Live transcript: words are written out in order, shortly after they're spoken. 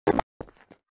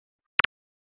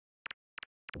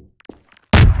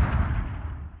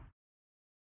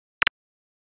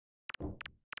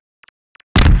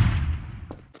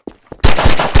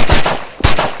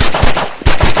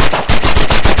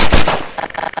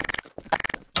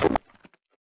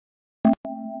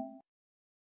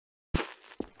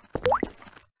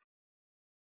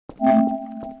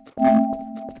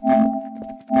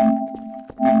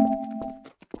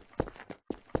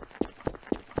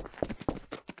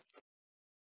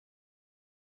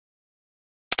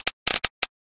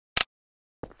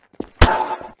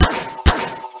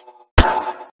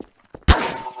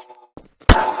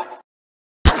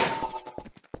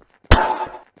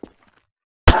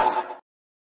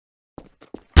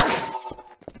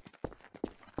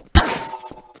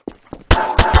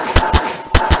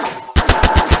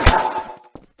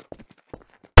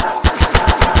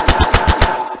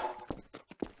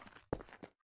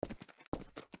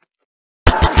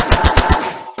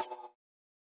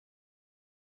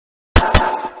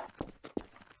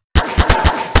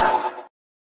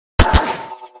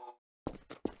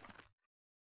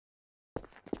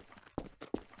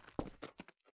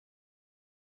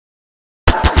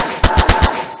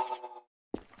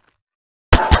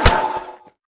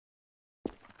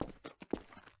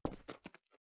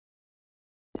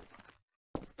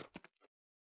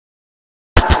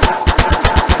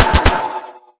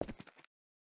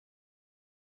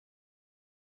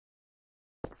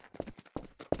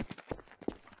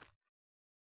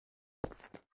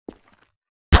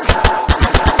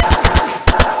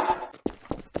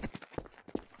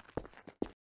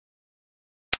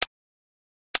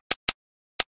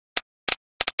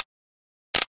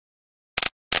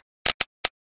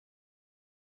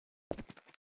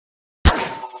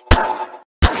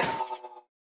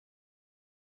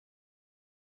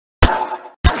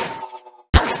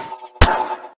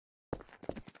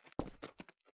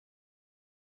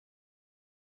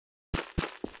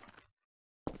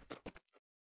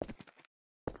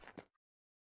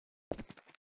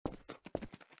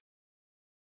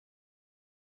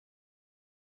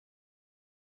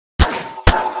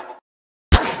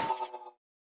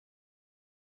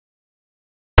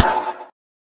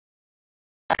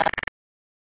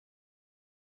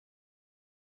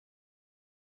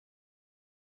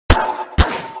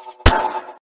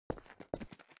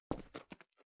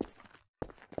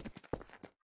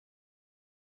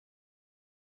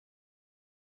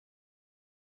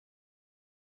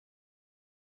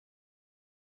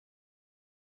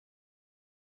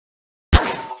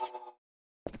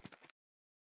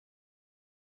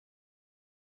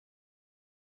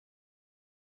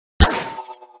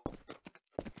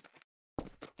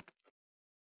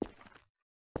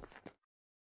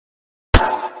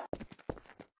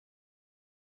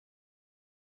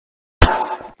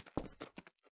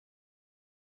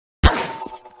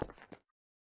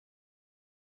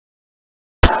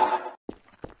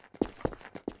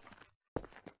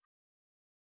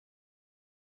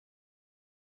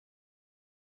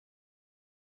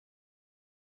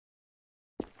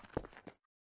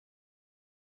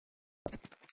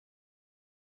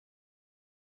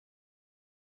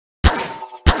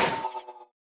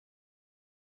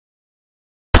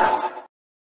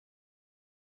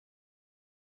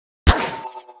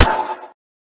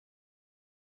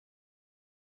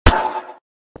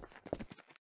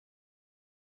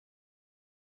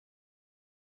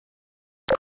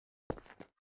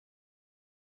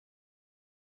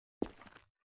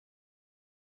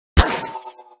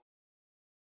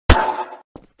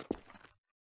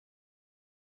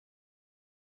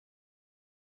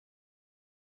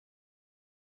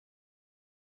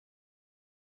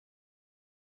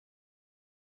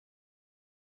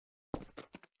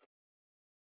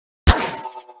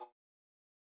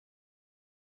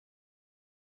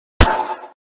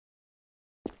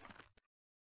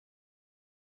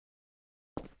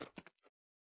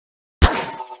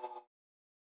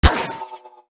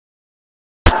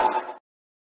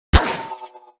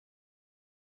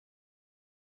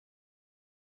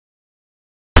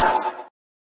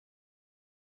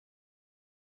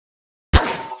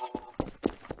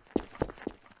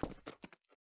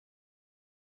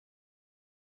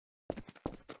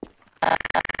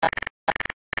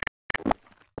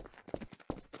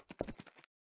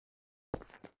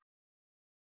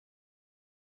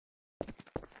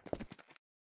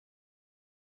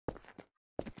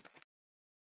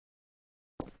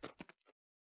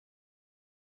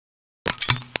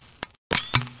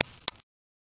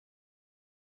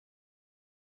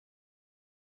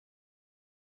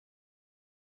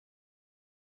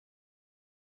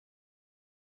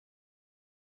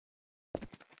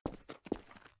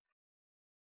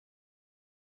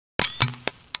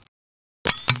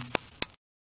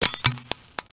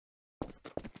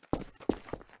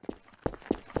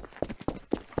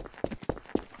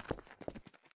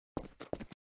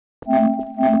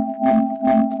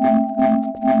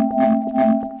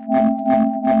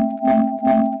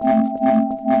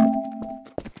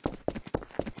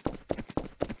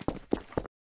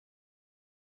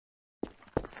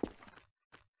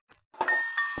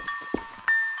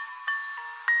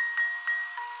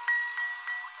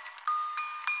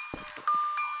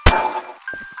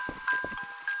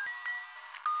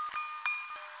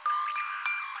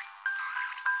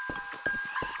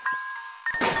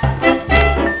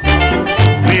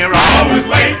We're always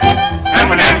late, and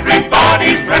when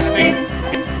everybody's resting,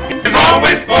 it's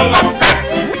always full of fat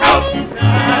health.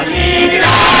 It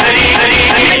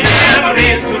never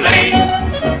is too late. We're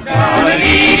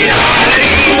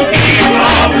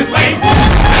always late,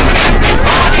 and when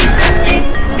everybody's resting,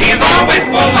 he's always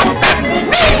full of fat.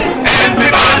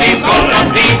 Everybody's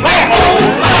gonna be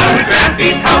over at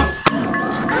Grampy's house.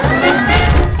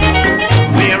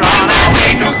 We're on our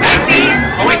way to Grampy's,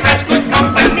 always such good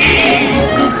company.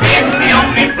 It's the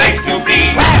only place to be,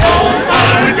 over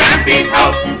at Grampy's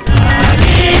house.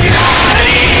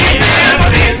 It never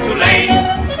is too late.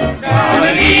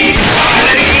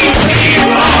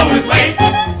 We're always late,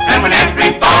 and when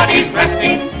everybody's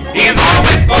resting, he is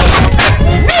always full of fat.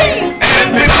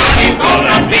 Everybody's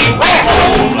gonna be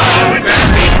over at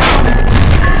Grampy's house.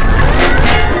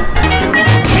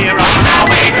 We're on our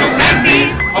way to Grampy's,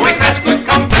 always such good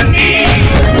company.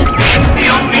 It's the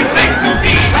only place to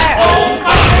be,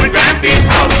 over at Grampy's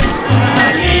house.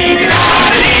 It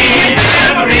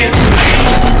never is too late.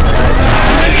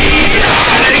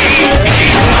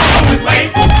 We're always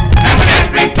late, and when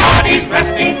everybody's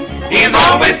resting, he is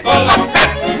always full of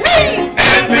fat.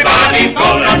 Everybody's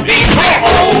gonna be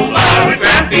over at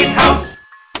Grampy's house.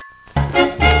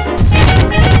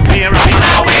 We're on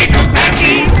our way to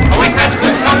Grampy's, always such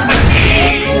good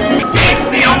company. It's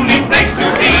the only place to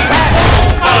be,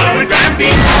 over at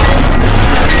Grampy's house.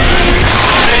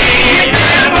 It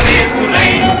never is too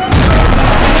late.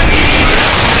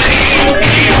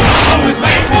 We're always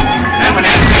late, and when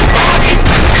everybody's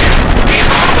resting,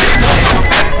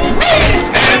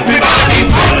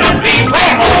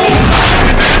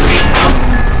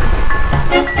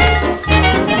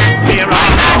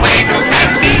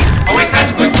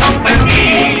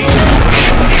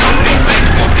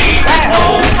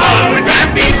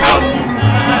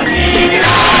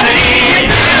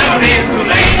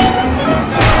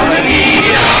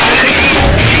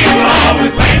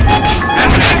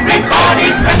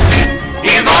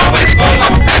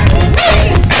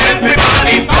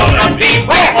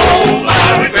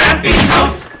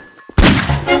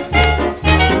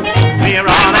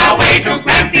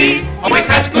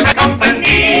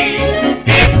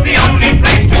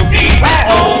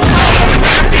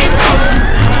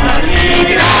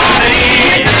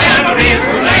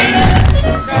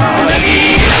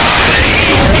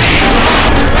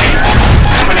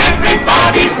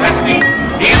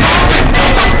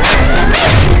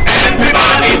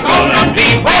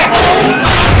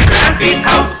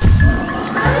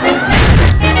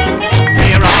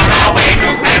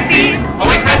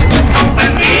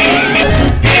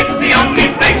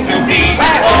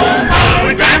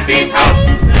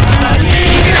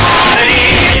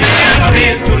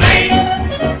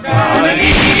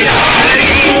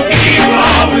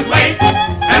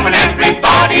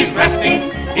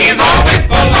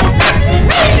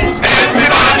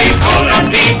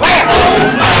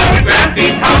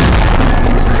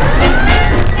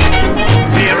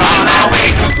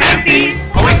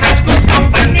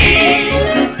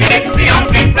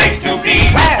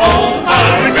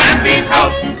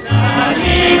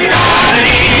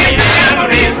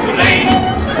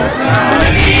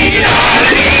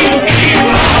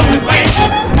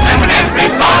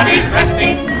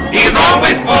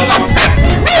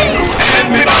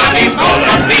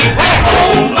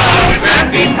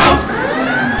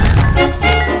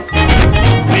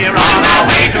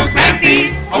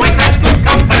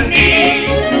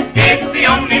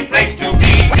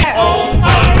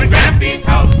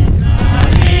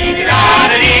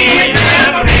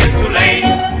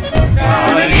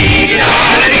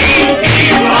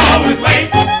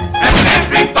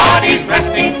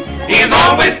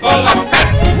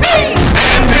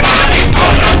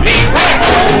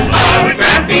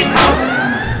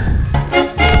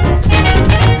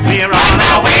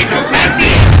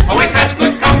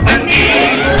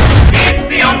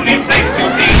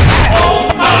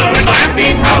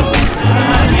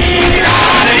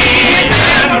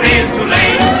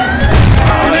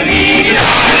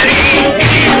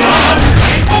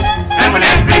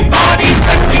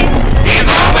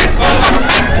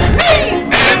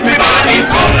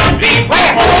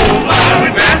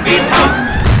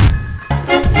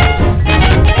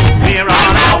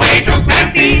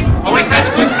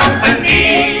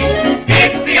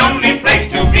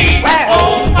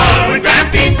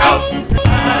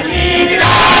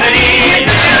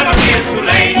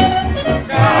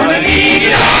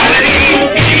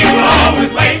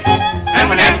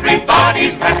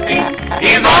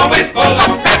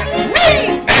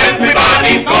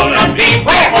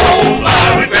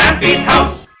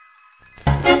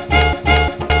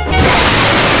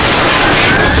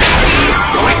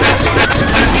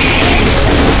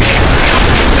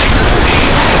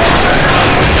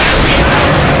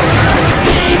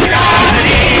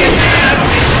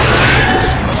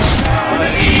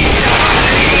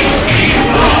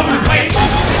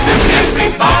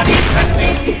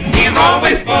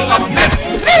 full of pep.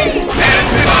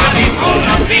 Everybody's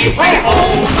gonna be way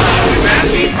home.